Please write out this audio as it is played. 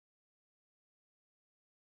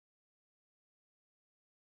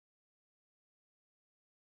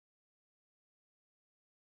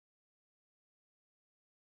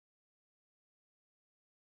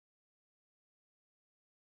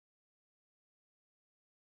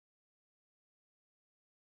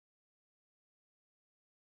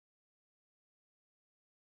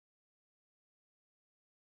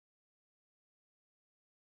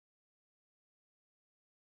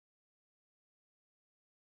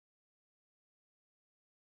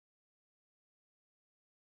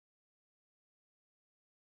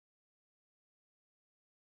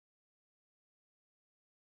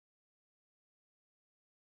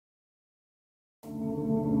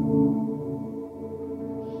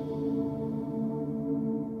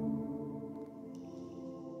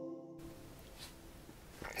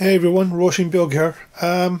Hey everyone, Roisin Bjog here.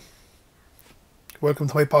 Welcome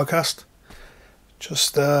to my podcast.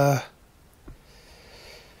 Just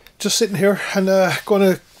sitting here and going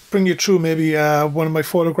to bring you through maybe one of my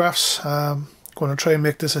photographs. Going to try and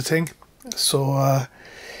make this a thing. So I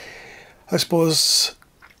suppose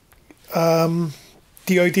the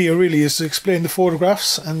idea really is to explain the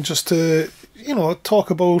photographs and just to talk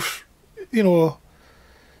about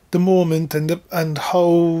the moment and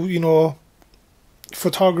how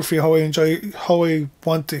photography, how I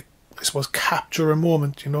want to, I suppose, capture a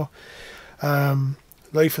moment.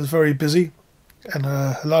 Life is very busy, and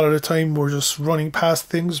a lot of the time we're just running past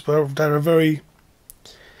things that are very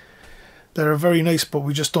nice, but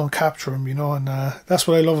we just don't capture them, and that's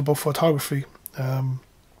what I love about photography.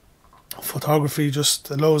 Photography just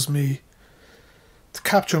allows me to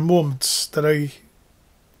capture moments that I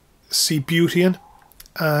see beauty in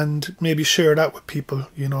and maybe share that with people,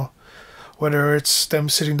 whether it's them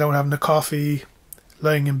sitting down having a coffee,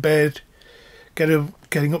 lying in bed, getting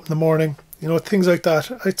up in the morning, things like that.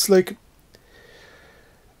 It's like,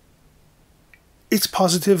 it's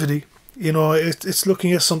positivity, it's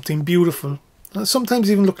looking at something beautiful. And sometimes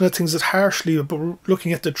even looking at things that harshly, but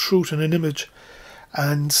looking at the truth in an image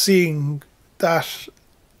and seeing that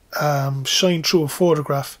shine through a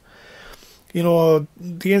photograph. The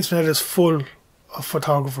internet is full of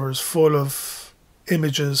photographers, full of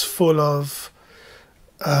images, full of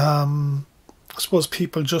I suppose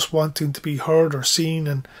people just wanting to be heard or seen,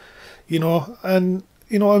 and I'm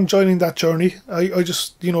joining that journey. I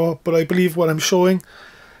just but I believe what I'm showing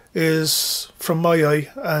is from my eye,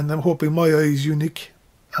 and I'm hoping my eye is unique,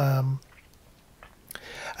 and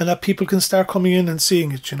that people can start coming in and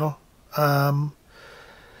seeing it. I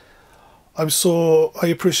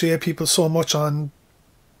appreciate people so much on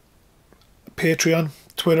Patreon,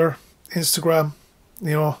 Twitter, Instagram,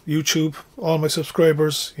 YouTube, all my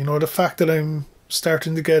subscribers, the fact that I'm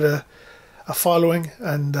starting to get a following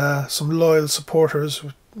and some loyal supporters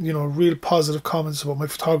with, real positive comments about my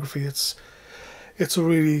photography. It's a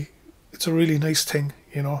really nice thing,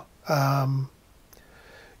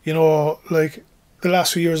 like the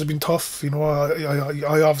last few years have been tough. I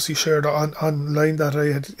obviously shared online that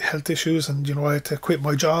I had health issues and, I had to quit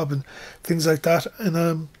my job and things like that.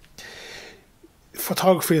 And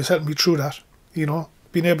photography has helped me through that.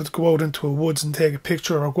 Being able to go out into a woods and take a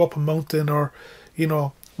picture, or go up a mountain, or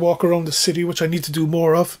walk around the city, which I need to do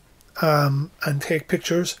more of, and take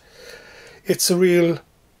pictures. It's a real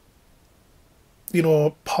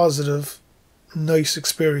positive, nice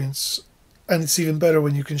experience, and it's even better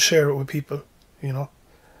when you can share it with people.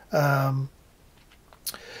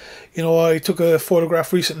 I took a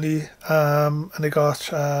photograph recently, and I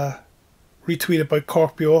got retweeted by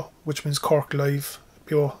Cork Bio, which means Cork Live,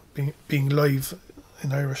 Bio being live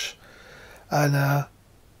in Irish, and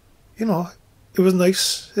it was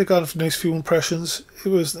nice. It got a nice few impressions. It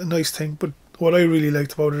was a nice thing, but what I really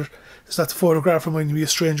liked about it is that the photograph reminded me of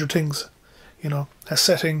Stranger Things, a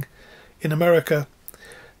setting in America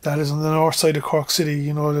that is on the north side of Cork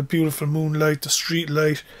City, the beautiful moonlight, the street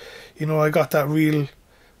light. I got that real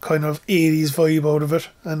kind of 80s vibe out of it,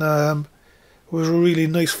 and it was a really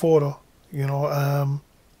nice photo, and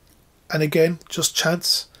again, just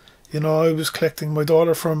chance. I was collecting my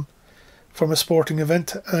daughter from a sporting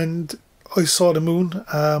event, and I saw the moon,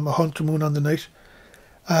 a hunter moon on the night,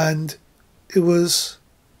 and it was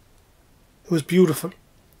beautiful.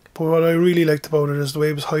 But what I really liked about it is the way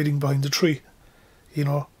it was hiding behind the tree,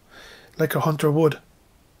 like a hunter would.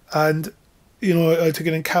 And I took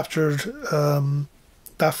it and captured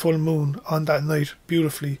that full moon on that night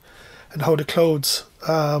beautifully, and how the clouds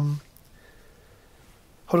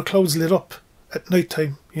lit up at night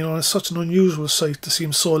time. It's such an unusual sight to see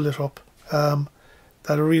them so lit up, that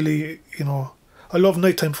I really, I love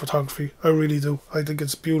nighttime photography. I really do. I think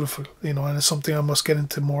it's beautiful, and it's something I must get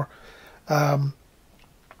into more. I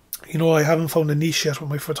haven't found a niche yet with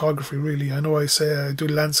my photography, really. I know I say I do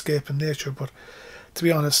landscape and nature, but to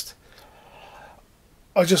be honest,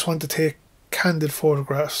 I just want to take candid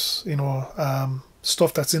photographs,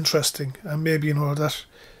 stuff that's interesting, and maybe, that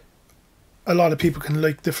a lot of people can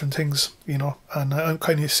like different things, and I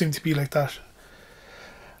kind of seem to be like that.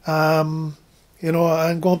 And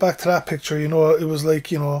going back to that picture, it was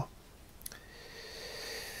like, I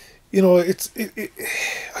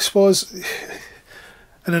suppose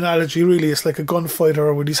an analogy really is like a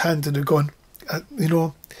gunfighter with his hand in a gun.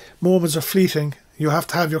 Moments are fleeting. You have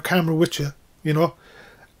to have your camera with you,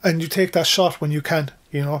 and you take that shot when you can,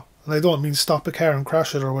 And I don't mean stop a car and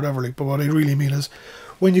crash it or whatever, like, but what I really mean is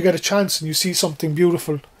when you get a chance and you see something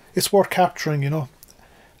beautiful, it's worth capturing,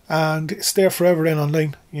 and it's there forever then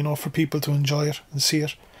online, for people to enjoy it and see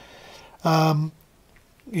it.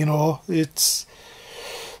 It's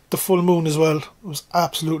the full moon as well. It was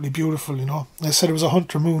absolutely beautiful, I said it was a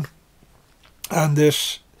hunter moon, and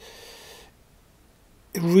it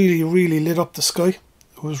really, really lit up the sky.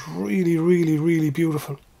 It was really, really, really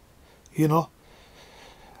beautiful,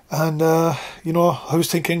 And, I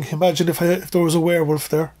was thinking, imagine if there was a werewolf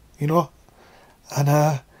there, and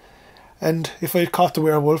if I had caught the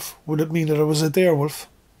werewolf, would it mean that I was a werewolf?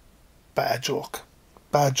 Bad joke.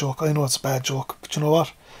 Bad joke. I know it's a bad joke, but you know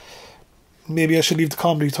what? Maybe I should leave the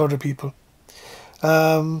comedy to other people.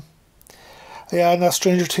 And that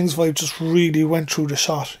Stranger Things vibe just really went through the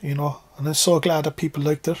shot, and I'm so glad that people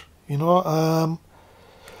liked it, And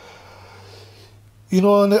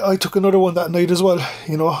I took another one that night as well,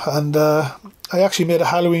 and I actually made a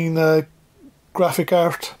Halloween graphic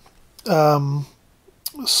art.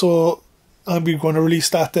 So I'm going to release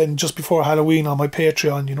that then just before Halloween on my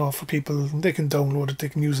Patreon, for people. They can download it, they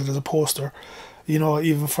can use it as a poster,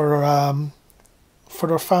 even for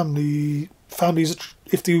their families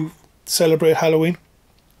if they celebrate Halloween,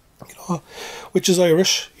 which is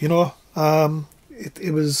Irish, it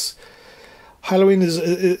was... Halloween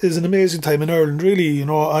is an amazing time in Ireland, really.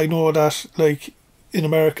 I know that, like, in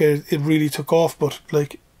America it really took off, but,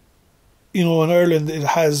 like, in Ireland it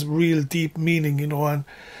has real deep meaning, and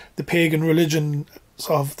the pagan religion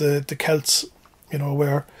of the Celts,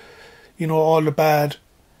 where, all the bad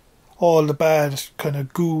kind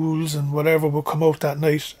of ghouls and whatever will come out that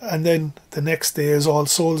night, and then the next day is All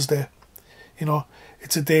Souls Day.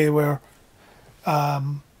 It's a day where,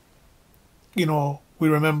 we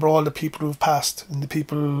remember all the people who've passed, and the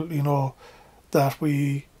people, that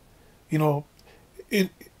we, it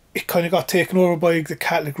kind of got taken over by the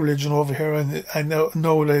Catholic religion over here, and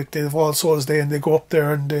now like they have All Souls Day and they go up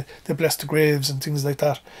there and they bless the graves and things like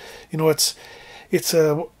that. It's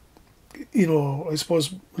a, I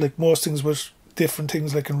suppose, like most things with different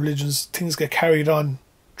things, like in religions, things get carried on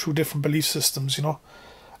through different belief systems, and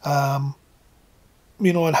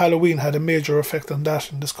Halloween had a major effect on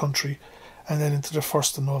that in this country, and then into the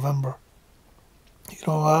 1st of November.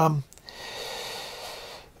 I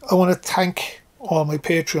want to thank all my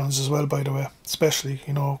Patreons as well, by the way, especially,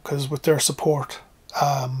 because with their support,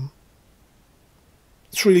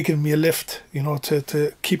 it's really given me a lift,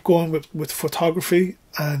 to keep going with photography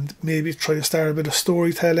and maybe try to start a bit of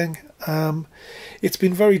storytelling. It's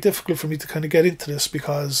been very difficult for me to kind of get into this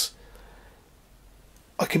because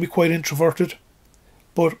I can be quite introverted,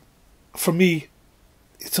 but for me,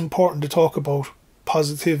 it's important to talk about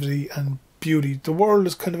positivity and beauty. The world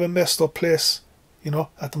is kind of a messed up place,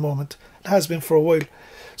 at the moment. It has been for a while.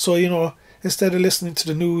 So, instead of listening to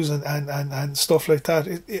the news and stuff like that,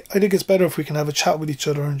 I think it's better if we can have a chat with each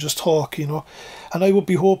other and just talk, And I would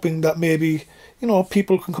be hoping that maybe,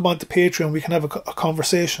 people can come on to Patreon, we can have a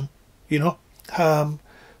conversation,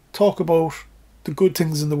 talk about the good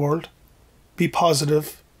things in the world, be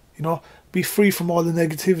positive, be free from all the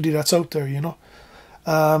negativity that's out there,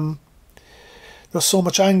 There's so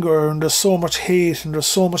much anger and there's so much hate and there's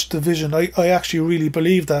so much division. I actually really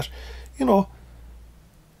believe that,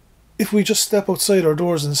 if we just step outside our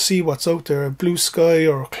doors and see what's out there, a blue sky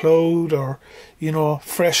or a cloud or,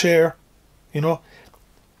 fresh air,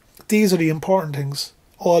 these are the important things.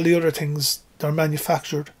 All the other things, they're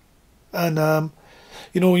manufactured. And,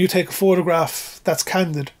 when you take a photograph that's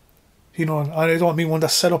candid, and I don't mean one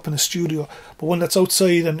that's set up in a studio, but one that's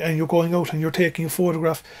outside and you're going out and you're taking a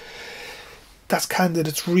photograph, that's candid,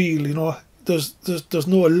 it's real, there's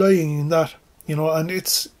no lying in that, and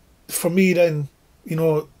it's, for me then,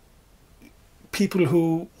 people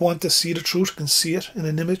who want to see the truth can see it in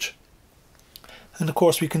an image, and of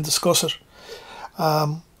course we can discuss it,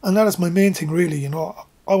 and that is my main thing, really.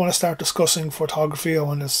 I want to start discussing photography. I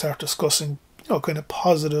want to start discussing, kind of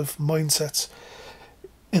positive mindsets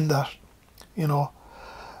in that,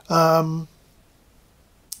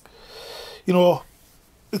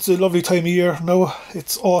 it's a lovely time of year now.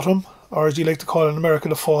 It's autumn, or as you like to call it in America,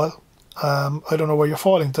 the fall. I don't know where you're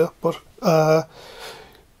falling to, but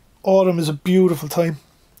autumn is a beautiful time.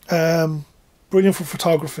 Brilliant for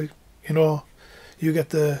photography. You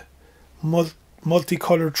get the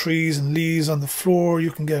multicolored trees and leaves on the floor.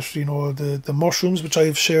 You can get, the mushrooms, which I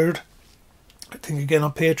have shared, I think, again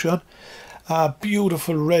on Patreon.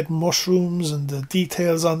 Beautiful red mushrooms and the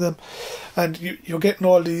details on them. And you're getting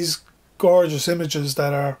all these gorgeous images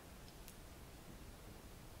that are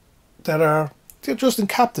they're just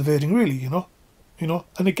captivating, really, you know.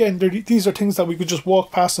 And again, these are things that we could just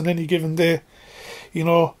walk past on any given day, you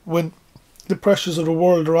know. When the pressures of the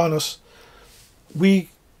world are on us, we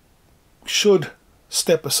should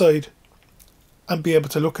step aside and be able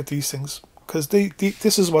to look at these things, because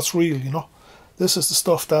this is what's real, you know. This is the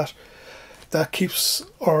stuff that keeps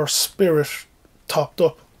our spirit topped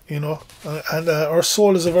up, you know, and our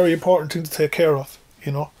soul is a very important thing to take care of,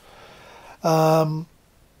 you know.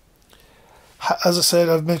 As I said,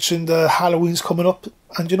 I've mentioned Halloween's coming up,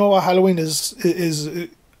 and you know what, Halloween is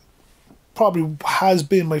probably has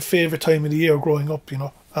been my favourite time of the year growing up, you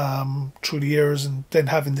know, through the years, and then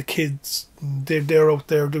having the kids, and they're out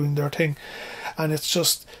there doing their thing, and it's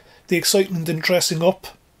just the excitement in dressing up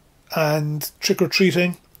and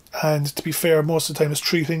trick-or-treating. And to be fair, most of the time it's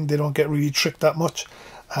treating. They don't get really tricked that much.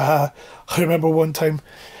 I remember one time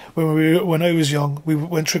when I was young, we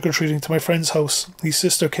went trick-or-treating to my friend's house. His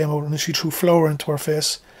sister came out and she threw flour into her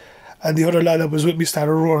face, and the other lad that was with me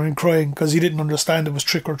started roaring and crying because he didn't understand it was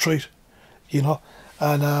trick-or-treat, you know.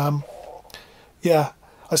 And yeah,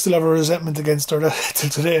 I still have a resentment against her till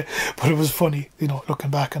today, but it was funny, you know,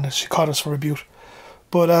 looking back on it. She caught us for a beaut.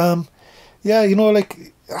 But yeah, you know,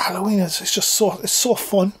 like Halloween is just so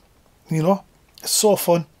fun, you know. It's so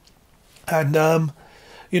fun. And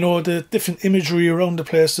you know, the different imagery around the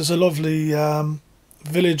place. There's a lovely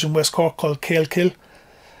village in West Cork called Kill,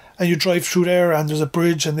 and you drive through there, and there's a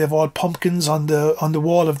bridge, and they have all pumpkins on the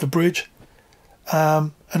wall of the bridge,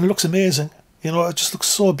 and it looks amazing. You know, it just looks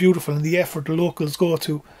so beautiful, and the effort the locals go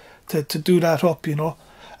to do that up, you know.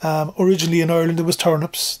 Originally in Ireland it was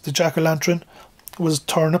turnips. The jack-o'-lantern was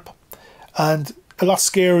turnip, and a lot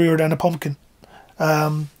scarier than a pumpkin,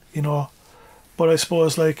 you know. But I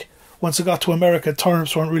suppose, like, once it got to America,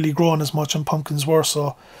 turnips weren't really growing as much and pumpkins were.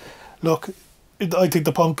 So look, I think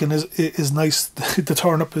the pumpkin is nice. The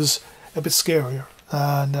turnip is a bit scarier,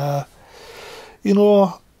 and you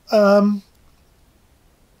know,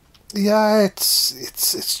 yeah, it's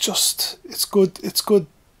good. It's good.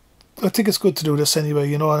 I think it's good to do this anyway,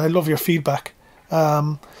 you know. And I love your feedback.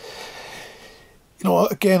 You know,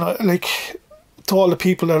 again, like, to all the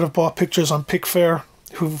people that have bought pictures on Pickfair,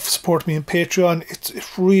 who've supported me on Patreon, it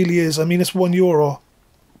really is. I mean, it's €1,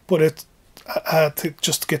 but it to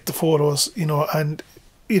just get the photos, you know. And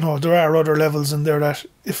you know, there are other levels in there that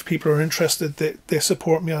if people are interested, they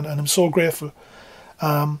support me on, and I'm so grateful.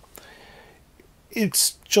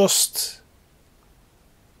 It's just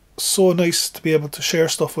so nice to be able to share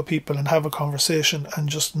stuff with people and have a conversation, and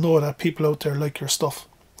just know that people out there like your stuff,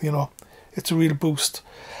 you know. It's a real boost.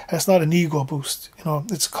 And it's not an ego boost, you know.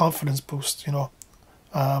 It's a confidence boost, you know.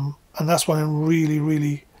 And that's what I'm really,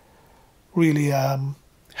 really, really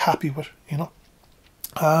happy with, you know.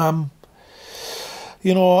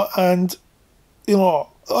 You know, and you know,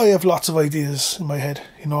 I have lots of ideas in my head.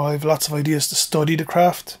 You know, I have lots of ideas to study the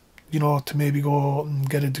craft, you know, to maybe go and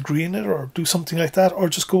get a degree in it, or do something like that, or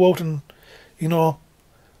just go out and, you know,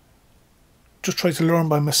 just try to learn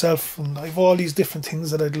by myself. And I have all these different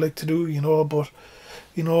things that I'd like to do, you know. But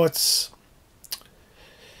you know, it's,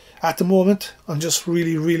 at the moment, I'm just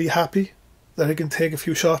really, really happy that I can take a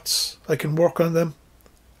few shots, I can work on them,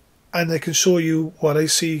 and I can show you what I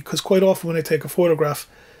see. Because quite often when I take a photograph,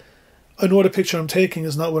 I know the picture I'm taking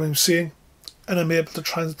is not what I'm seeing, and I'm able to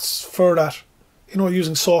transfer that, you know,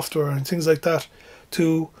 using software and things like that,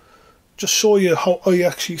 to just show you how I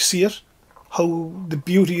actually see it, how the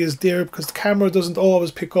beauty is there, because the camera doesn't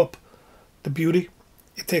always pick up the beauty.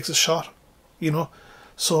 It takes a shot, you know.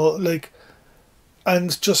 So, like,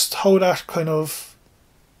 and just how that kind of,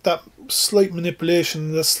 that slight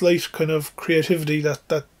manipulation, that slight kind of creativity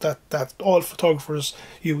that all photographers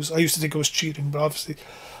use. I used to think it was cheating, but obviously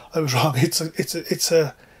I was wrong. It's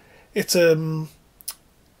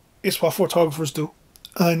what photographers do,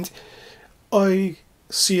 and I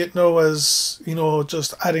see it now as, you know,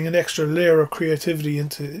 just adding an extra layer of creativity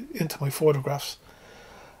into my photographs.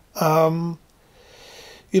 You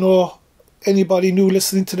know, anybody new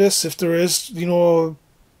listening to this, if there is, you know,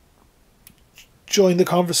 join the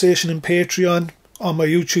conversation in Patreon, on my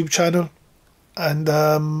YouTube channel, and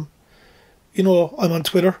you know, I'm on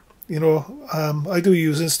Twitter. You know, I do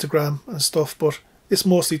use Instagram and stuff, but it's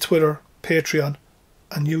mostly Twitter, Patreon,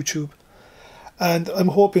 and YouTube. And I'm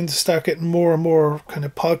hoping to start getting more and more kind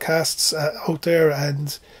of podcasts out there,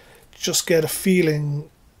 and just get a feeling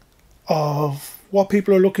of what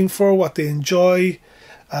people are looking for, what they enjoy,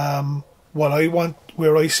 what I want,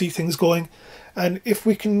 where I see things going, and if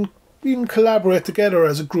we can even collaborate together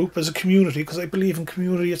as a group, as a community, because I believe in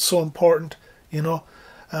community. It's so important, you know.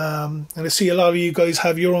 And I see a lot of you guys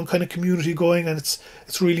have your own kind of community going, and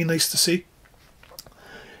it's really nice to see.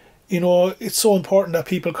 it's so important that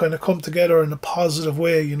people kind of come together in a positive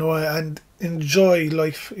way, and enjoy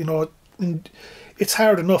life. It's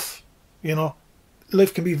hard enough,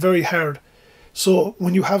 life can be very hard. So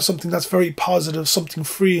when you have something that's very positive, something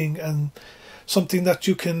freeing, and something that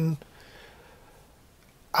you can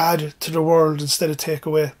add to the world instead of take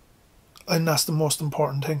away, and that's the most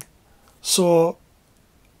important thing. So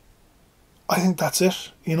I think that's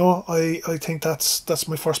it. I think that's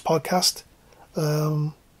my first podcast.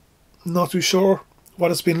 Not too sure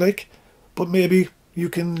what it's been like, but maybe you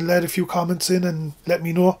can let a few comments in and let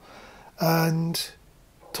me know, and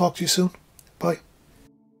talk to you soon.